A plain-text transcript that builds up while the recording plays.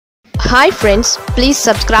Hi friends, please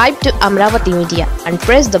subscribe to Amaravathi Media and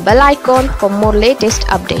press the bell icon for more latest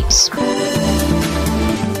updates.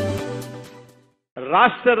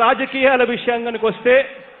 రాష్ట్ర రాజకీయాల విషయానికి వస్తే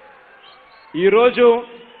ఈ రోజు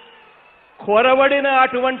కొరవడిన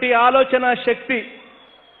అటువంటి ఆలోచన శక్తి,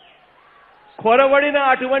 కొరవడిన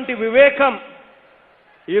అటువంటి వివేకం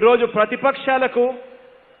ఈ రోజు ప్రతిపక్షాలకు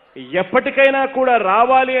ఎప్పటికైనా కూడా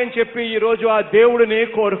రావాలి అని చెప్పి ఈ రోజు ఆ దేవుడిని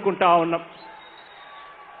కోరుకుంటా ఉన్నాం.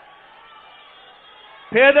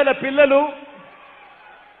 పేదల పిల్లలు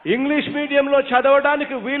ఇంగ్లీష్ మీడియంలో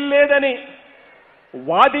చదవడానికి వీలు లేదని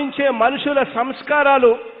వాదించే మనుషుల సంస్కారాలు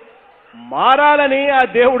మారాలని ఆ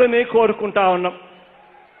దేవుడిని కోరుకుంటా ఉన్నాం.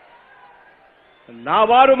 నా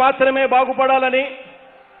వారు మాత్రమే బాగుపడాలని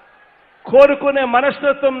కోరుకునే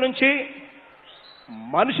మనస్తత్వం నుంచి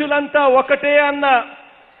మనుషులంతా ఒకటే అన్న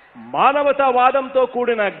మానవతావాదంతో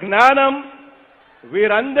కూడిన జ్ఞానం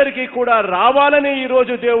వీరందరికీ కూడా రావాలని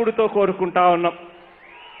ఈరోజు దేవుడితో కోరుకుంటా ఉన్నాం.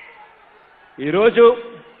 ఈరోజు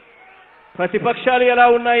ప్రతిపక్షాలు ఎలా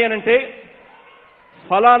ఉన్నాయి అనంటే,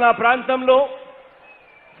 ఫలానా ప్రాంతంలో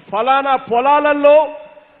ఫలానా పొలాలలో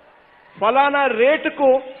ఫలానా రేటుకు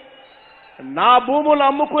నా భూములు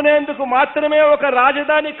అమ్ముకునేందుకు మాత్రమే ఒక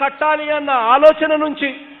రాజధాని కట్టాలి అన్న ఆలోచన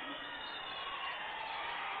నుంచి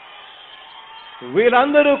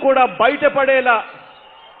వీళ్ళందరూ కూడా బయటపడేలా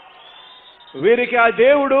వీరికి ఆ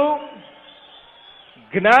దేవుడు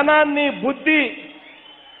జ్ఞానాన్ని, బుద్ధి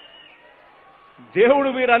దేవుడు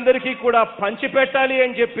వీరందరికీ కూడా పంచిపెట్టాలి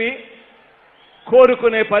అని చెప్పి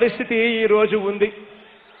కోరుకునే పరిస్థితి ఈ రోజు ఉంది.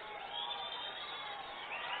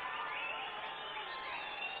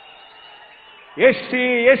 ఎస్సీ,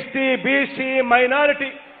 ఎస్టీ, బీసీ,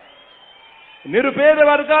 మైనారిటీ నిరుపేద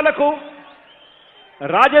వర్గాలకు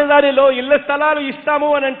రాజధానిలో ఇళ్ల స్థలాలు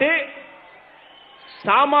ఇస్తాము అనంటే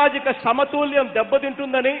సామాజిక సమతుల్యం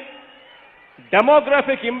దెబ్బతింటుందని,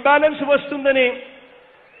 డెమోగ్రాఫిక్ ఇంబ్యాలెన్స్ వస్తుందని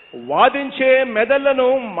వాదించే మెదళ్లను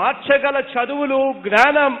మార్చగల చదువులు,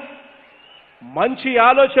 జ్ఞానం, మంచి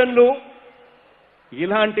ఆలోచనలు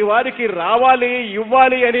ఇలాంటి వారికి రావాలి,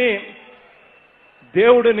 ఇవ్వాలి అని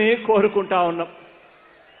దేవుడిని కోరుకుంటా ఉన్నాం.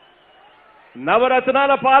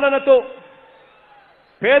 నవరత్నాల పాలనతో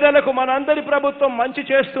పేదలకు మనందరి ప్రభుత్వం మంచి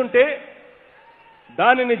చేస్తుంటే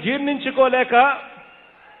దానిని జీర్ణించుకోలేక,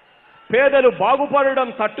 పేదలు బాగుపడడం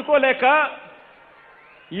తట్టుకోలేక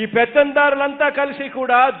ఈ పెత్తందారులంతా కలిసి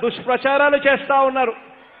కూడా దుష్ప్రచారాలు చేస్తా ఉన్నారు.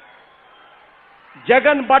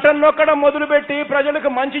 జగన్ బటన్ నొక్కడం మొదలుపెట్టి ప్రజలకు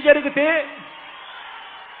మంచి జరిగితే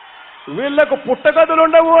వీళ్లకు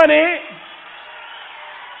పుట్టగదులుండవు అని,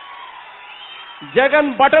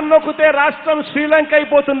 జగన్ బటన్ నొక్కితే రాష్ట్రం శ్రీలంక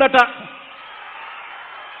అయిపోతుందట.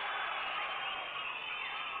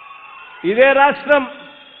 ఇదే రాష్ట్రం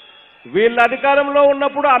వీళ్ళ అధికారంలో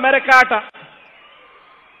ఉన్నప్పుడు అమెరికా అట.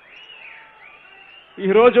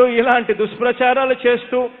 ఈరోజు ఇలాంటి దుష్ప్రచారాలు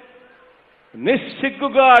చేస్తూ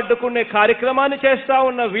నిస్సిగ్గుగా అడ్డుకునే కార్యక్రమాన్ని చేస్తా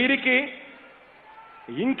ఉన్న వీరికి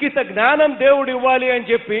ఇంకిత జ్ఞానం దేవుడు ఇవ్వాలి అని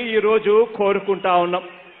చెప్పి ఈరోజు కోరుకుంటా ఉన్నాం.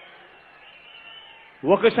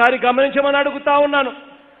 ఒకసారి గమనించమని అడుగుతా ఉన్నాను.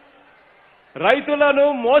 రైతులను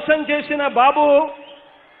మోసం చేసిన బాబు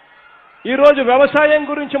ఈరోజు వ్యవసాయం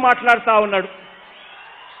గురించి మాట్లాడుతా ఉన్నాడు.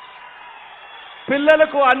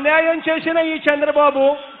 పిల్లలకు అన్యాయం చేసిన ఈ చంద్రబాబు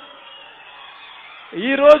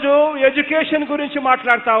ఈరోజు ఎడ్యుకేషన్ గురించి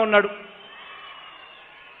మాట్లాడుతా ఉన్నాడు.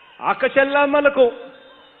 అక్క చెల్లమ్మలకు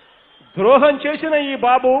ద్రోహం చేసిన ఈ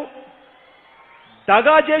బాబు,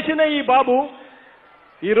 దగా చేసిన ఈ బాబు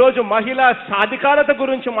ఈరోజు మహిళా సాధికారత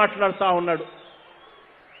గురించి మాట్లాడుతూ ఉన్నాడు.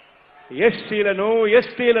 ఎస్సీలను,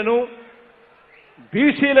 ఎస్టీలను,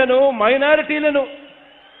 బీసీలను, మైనారిటీలను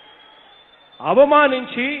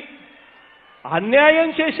అవమానించి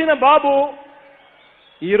అన్యాయం చేసిన బాబు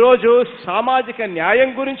ఈరోజు సామాజిక న్యాయం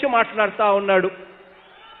గురించి మాట్లాడుతూ ఉన్నాడు.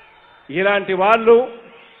 ఇలాంటి వాళ్ళు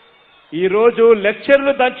ఈరోజు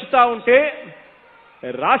లెక్చర్లు దంచుతా ఉంటే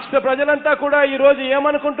రాష్ట్ర ప్రజలంతా కూడా ఈరోజు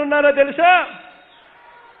ఏమనుకుంటున్నారో తెలుసా?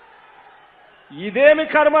 ఇదేమి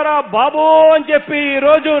కర్మరా బాబు అని చెప్పి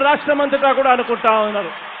ఈరోజు రాష్ట్రమంతటా కూడా అనుకుంటా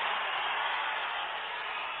ఉన్నారు.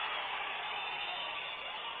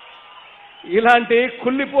 ఇలాంటి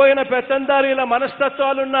కుళ్ళిపోయిన పెత్తందారీల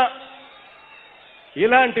మనస్తత్వాలున్న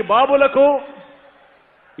ఇలాంటి బాబులకు,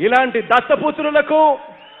 ఇలాంటి దత్తపుత్రులకు,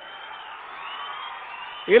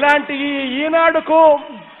 ఇలాంటి ఈ ఈనాడుకు,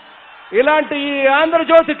 ఇలాంటి ఈ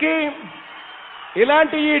ఆంధ్రజ్యోతికి,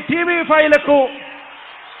 ఇలాంటి ఈ టీవీ5లకు,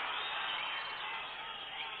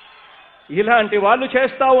 ఇలాంటి వాళ్ళు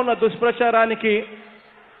చేస్తా ఉన్న దుష్ప్రచారానికి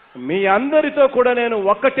మీ అందరితో కూడా నేను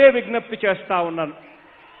ఒక్కటే విజ్ఞప్తి చేస్తా ఉన్నాను.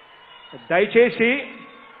 దయచేసి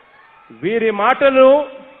వీరి మాటలు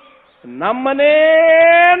నమ్మనే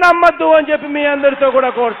నమ్మద్దు అని చెప్పి మీ అందరితో కూడా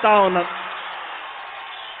కోరుతా ఉన్నాను.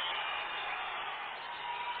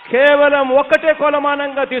 కేవలం ఒక్కటే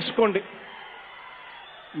కొలమానంగా తీసుకోండి.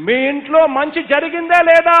 మీ ఇంట్లో మంచి జరిగిందా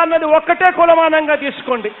లేదా అన్నది ఒక్కటే కొలమానంగా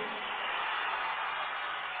తీసుకోండి.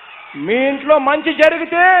 మీ ఇంట్లో మంచి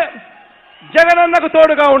జరిగితే జగనన్నకు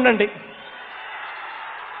తోడుగా ఉండండి.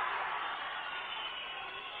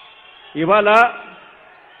 ఇవాళ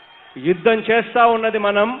యుద్ధం చేస్తా ఉన్నది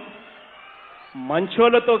మనం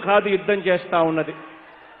మంచోళ్ళతో కాదు, యుద్ధం చేస్తా ఉన్నది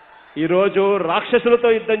ఈరోజు రాక్షసులతో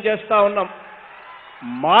యుద్ధం చేస్తా ఉన్నాం,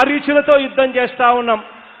 మారీచులతో యుద్ధం చేస్తా ఉన్నాం.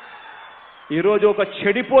 ఈరోజు ఒక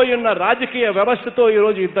చెడిపోయి ఉన్న రాజకీయ వ్యవస్థతో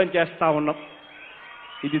ఈరోజు యుద్ధం చేస్తా ఉన్నాం.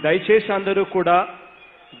 ఇది దయచేసి అందరూ కూడా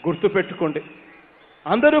గుర్తుపెట్టుకోండి.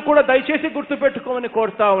 అందరూ కూడా దయచేసి గుర్తుపెట్టుకోమని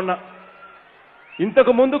కోరుతా ఉన్నా.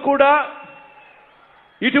 ఇంతకు ముందు కూడా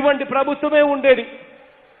ఇటువంటి ప్రభుత్వమే ఉండేది.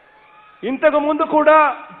 ఇంతకు ముందు కూడా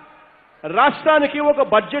రాష్ట్రానికి ఒక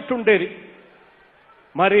బడ్జెట్ ఉండేది.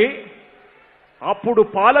 మరి అప్పుడు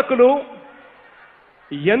పాలకులు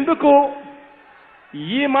ఎందుకు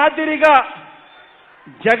ఈ మాదిరిగా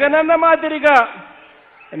జగనన్న మాదిరిగా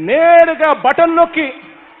నేరుగా బటన్ నొక్కి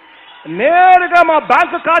నేరుగా మా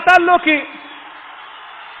బ్యాంకు ఖాతాల్లోకి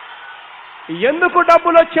ఎందుకు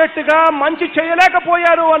డబ్బులు వచ్చేట్టుగా మంచి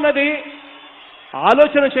చేయలేకపోయారు అన్నది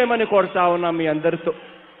ఆలోచన చేయమని కోరుతా ఉన్నాం మీ అందరితో.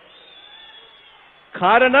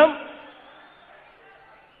 కారణం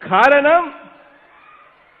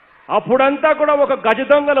అప్పుడంతా కూడా ఒక గజ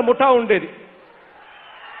దొంగల ముఠా ఉండేది.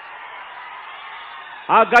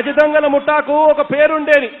 ఆ గజ దొంగల ముఠాకు ఒక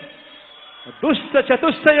పేరుండేది, దుష్ట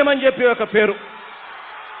చతుష్టయం అని చెప్పి ఒక పేరు.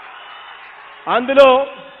 అందులో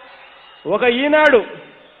ఒక ఈనాడు,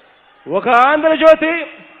 ఒక ఆంధ్రజ్యోతి,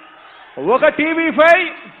 ఒక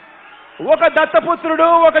టీవీ5, ఒక దత్తపుత్రుడు,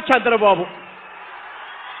 ఒక చంద్రబాబు.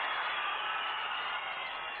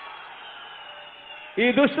 ఈ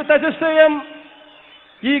దుష్ట చతుష్టయం,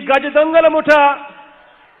 ఈ గజ దొంగల ముఠ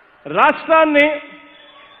రాష్ట్రాన్ని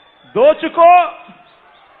దోచుకో,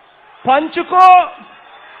 పంచుకో,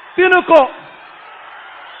 తినుకో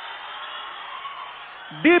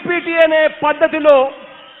డిపిటి అనే పద్ధతిలో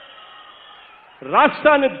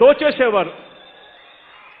రాష్ట్రాన్ని దోచేసేవారు.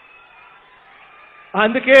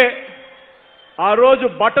 అందుకే ఆ రోజు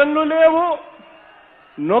బటన్లు లేవు,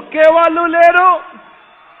 నొక్కేవాళ్ళు లేరు,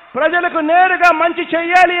 ప్రజలకు నేరుగా మంచి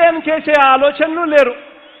చెయ్యాలి అని చేసే ఆలోచనలు లేరు.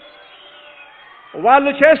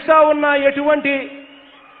 వాళ్ళు చేస్తా ఉన్న ఎటువంటి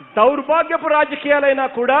దౌర్భాగ్యపు రాజకీయాలైనా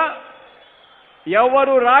కూడా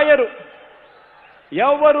ఎవరు రాయరు,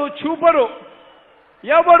 ఎవరు చూపరు,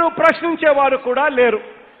 ఎవరు ప్రశ్నించేవారు కూడా లేరు.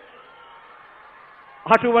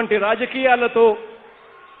 అటువంటి రాజకీయాలతో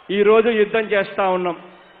ఈరోజు యుద్ధం చేస్తా ఉన్నాం.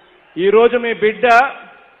 ఈరోజు మీ బిడ్డ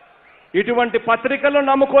ఇటువంటి పత్రికలను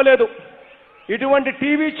నమ్ముకోలేదు, ఇటువంటి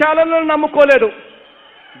టీవీ ఛానళ్లను నమ్ముకోలేదు,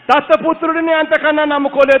 దత్తపుత్రుడిని అంతకన్నా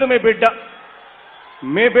నమ్ముకోలేదు.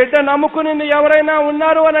 మీ బిడ్డ నమ్ముకుని ఎవరైనా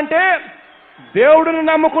ఉన్నారు అనంటే దేవుడిని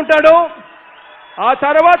నమ్ముకుంటాడు, ఆ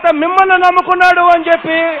తర్వాత మిమ్మల్ని నమ్ముకున్నాడు అని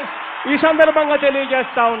చెప్పి ఈ సందర్భంగా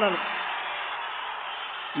తెలియజేస్తా ఉన్నాను.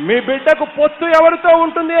 మీ బిడ్డకు పొత్తు ఎవరితో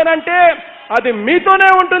ఉంటుంది అనంటే అది మీతోనే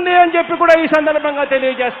ఉంటుంది అని చెప్పి కూడా ఈ సందర్భంగా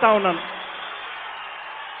తెలియజేస్తా ఉన్నాను.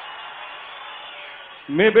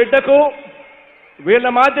 మీ బిడ్డకు వీళ్ళ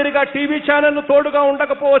మాదిరిగా టీవీ ఛానళ్లు తోడుగా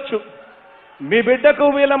ఉండకపోవచ్చు, మీ బిడ్డకు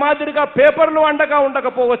వీళ్ళ మాదిరిగా పేపర్లు అండగా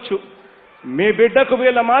ఉండకపోవచ్చు, మీ బిడ్డకు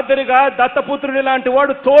వీళ్ళ మాదిరిగా దత్తపుత్రుడి లాంటి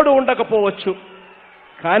వాడు తోడు ఉండకపోవచ్చు,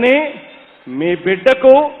 కానీ మీ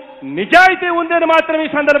బిడ్డకు నిజాయితీ ఉందని మాత్రం ఈ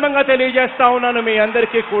సందర్భంగా తెలియజేస్తా ఉన్నాను మీ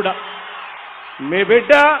అందరికీ కూడా. మీ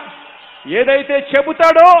బిడ్డ ఏదైతే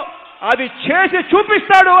చెబుతాడో అది చేసి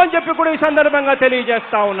చూపిస్తాడు అని చెప్పి కూడా ఈ సందర్భంగా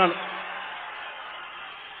తెలియజేస్తా ఉన్నాను.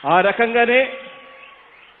 ఆ రకంగానే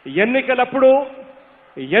ఎన్నికలప్పుడు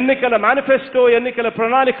ఎన్నికల మేనిఫెస్టో, ఎన్నికల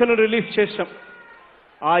ప్రణాళికను రిలీజ్ చేశాం.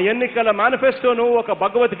 ఆ ఎన్నికల మేనిఫెస్టోను ఒక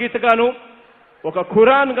భగవద్గీతగాను, ఒక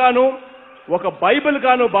ఖురాన్ గాను, ఒక బైబిల్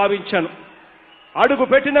గాను భావించాను. అడుగు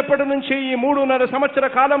పెట్టినప్పటి నుంచి ఈ 3.5 సంవత్సర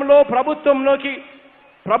కాలంలో ప్రభుత్వంలోకి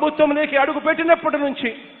అడుగు పెట్టినప్పటి నుంచి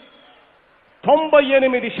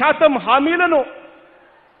 98% హామీలను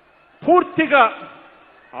పూర్తిగా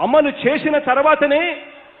అమలు చేసిన తర్వాతనే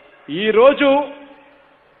ఈరోజు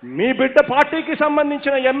మీ బిడ్డ పార్టీకి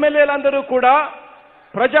సంబంధించిన ఎమ్మెల్యేలందరూ కూడా,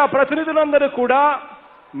 ప్రజాప్రతినిధులందరూ కూడా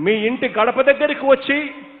మీ ఇంటి గడప దగ్గరికి వచ్చి,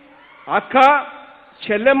 అక్క,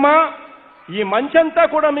 చెల్లెమ్మ, ఈ మంచంతా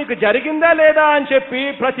కూడా మీకు జరిగిందా లేదా అని చెప్పి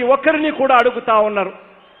ప్రతి ఒక్కరిని కూడా అడుగుతా ఉన్నారు.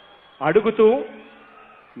 అడుగుతూ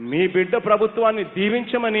మీ బిడ్డ ప్రభుత్వాన్ని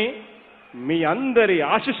దీవించమని మీ అందరి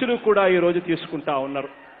ఆశీస్సులు కూడా ఈరోజు తీసుకుంటా ఉన్నారు.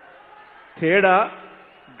 తేడా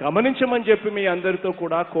గమనించమని చెప్పి మీ అందరితో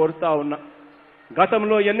కూడా కోరుతా ఉన్నా.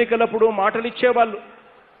 గతంలో ఎన్నికలప్పుడు మాటలు ఇచ్చేవాళ్ళు,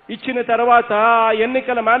 ఇచ్చిన తర్వాత ఆ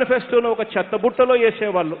ఎన్నికల మేనిఫెస్టోను ఒక చెత్తబుట్టలో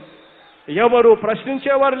వేసేవాళ్ళు. ఎవరు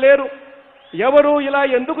ప్రశ్నించేవారు లేరు, ఎవరు ఇలా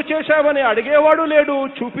ఎందుకు చేశావని అడిగేవాడు లేడు,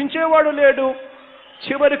 చూపించేవాడు లేడు,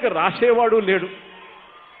 చివరికి రాసేవాడు లేడు.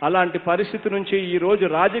 అలాంటి పరిస్థితి నుంచి ఈరోజు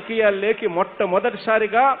రాజకీయాల్లోకి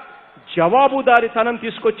మొట్టమొదటిసారిగా జవాబుదారీతనం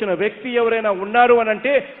తీసుకొచ్చిన వ్యక్తి ఎవరైనా ఉన్నారు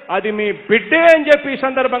అనంటే అది మీ బిడ్డే అని చెప్పి ఈ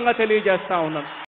సందర్భంగా తెలియజేస్తా ఉన్నాను.